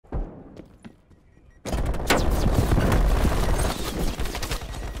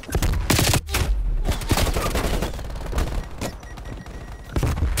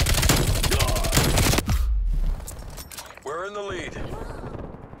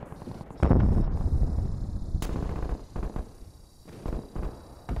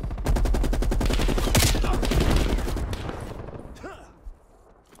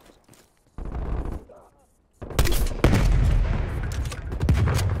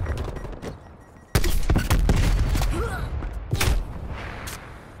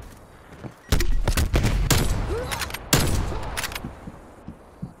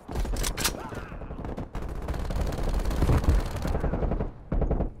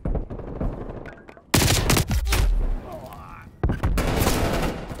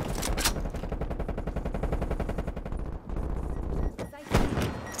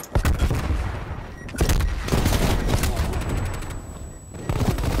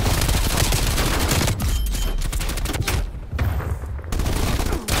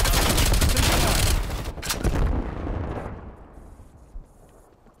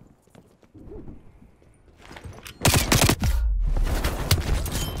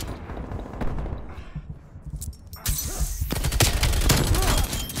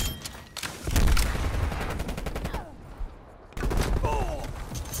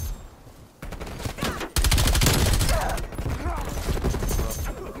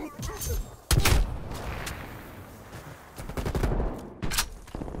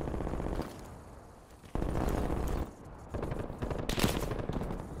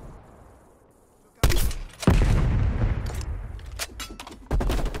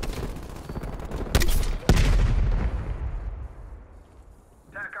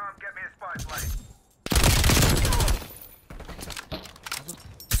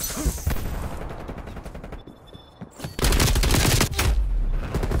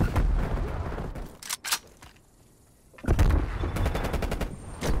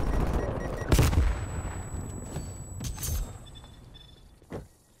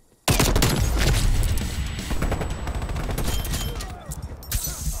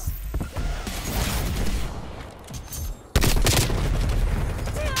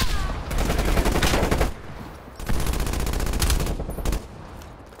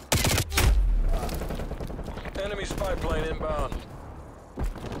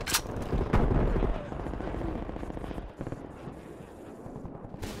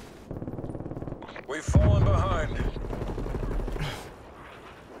We've fallen behind.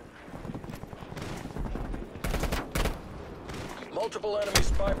 Multiple enemy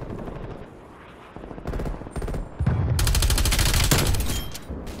spy...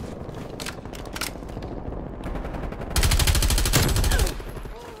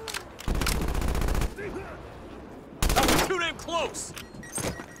 That was too damn close!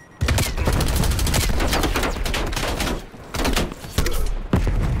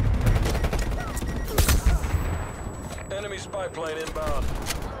 Enemy spy plane inbound.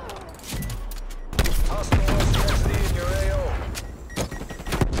 Hostile SXD in your AO.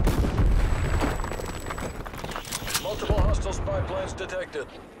 Multiple hostile spy planes detected.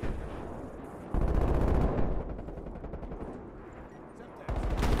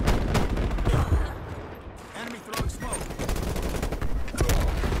 Enemy throwing smoke.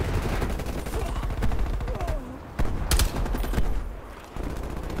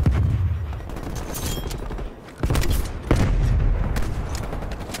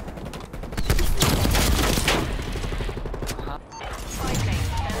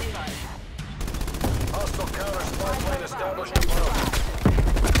 Hostile counter spy plane established above.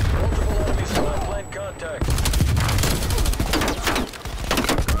 Multiple enemy spy plane contacts.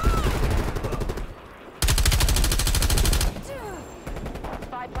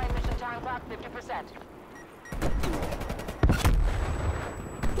 Spy plane mission time clock 50%.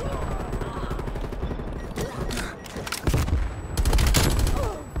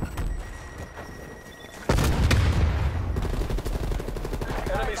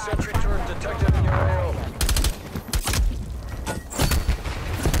 Enemy sentry turret detected in your AO.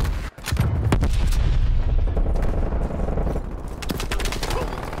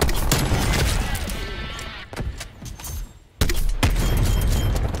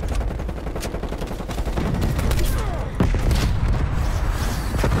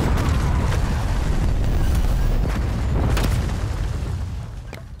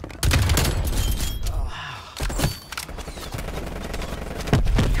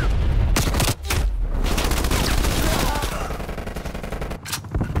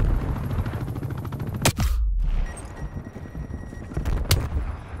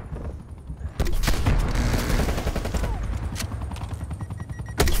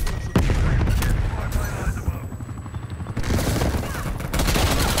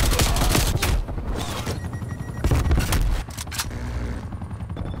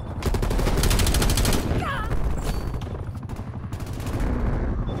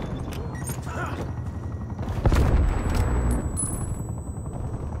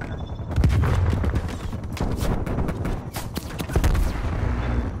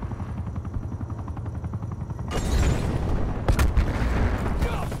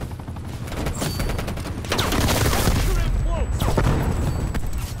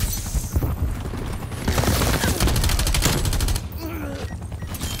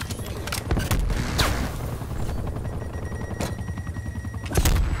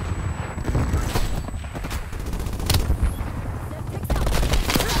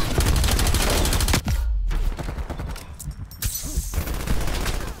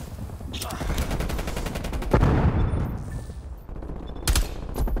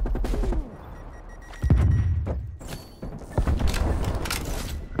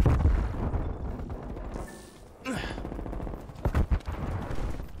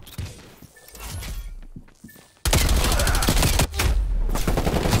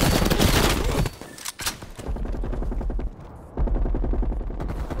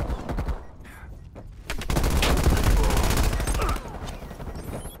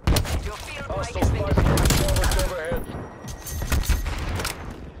 Hostile spy plane established overhead.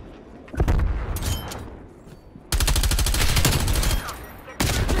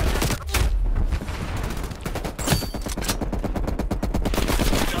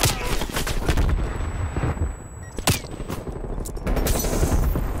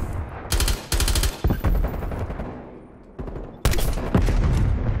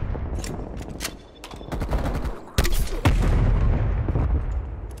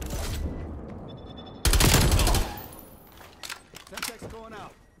 Semtex going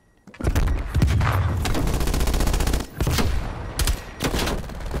out.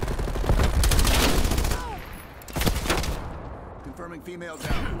 Confirming female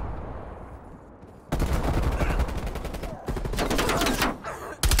down.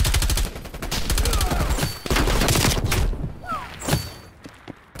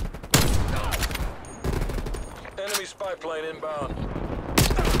 Enemy spy plane inbound.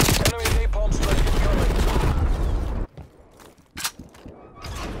 Enemy napalm strike incoming.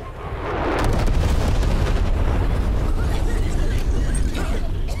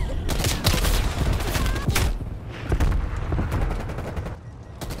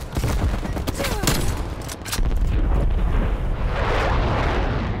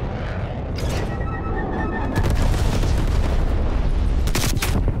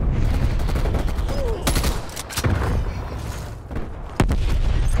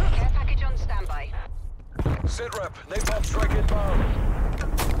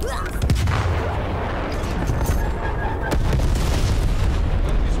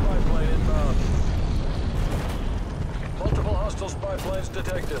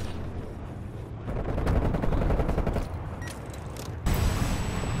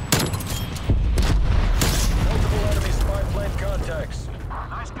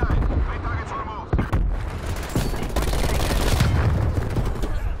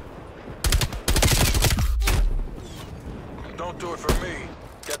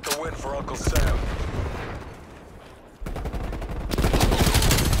 Get the win for Uncle Sam.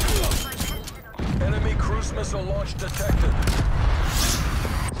 Enemy cruise missile launch detected.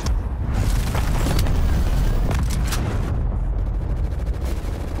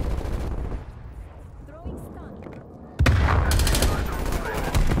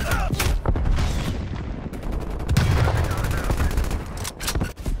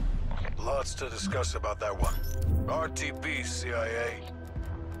 Lots to discuss about that one. RTB, CIA.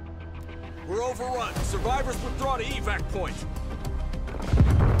 We're overrun. Survivors withdraw to evac point.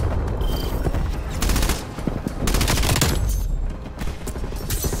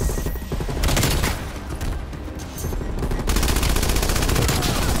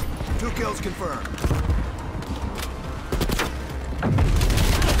 Two kills confirmed.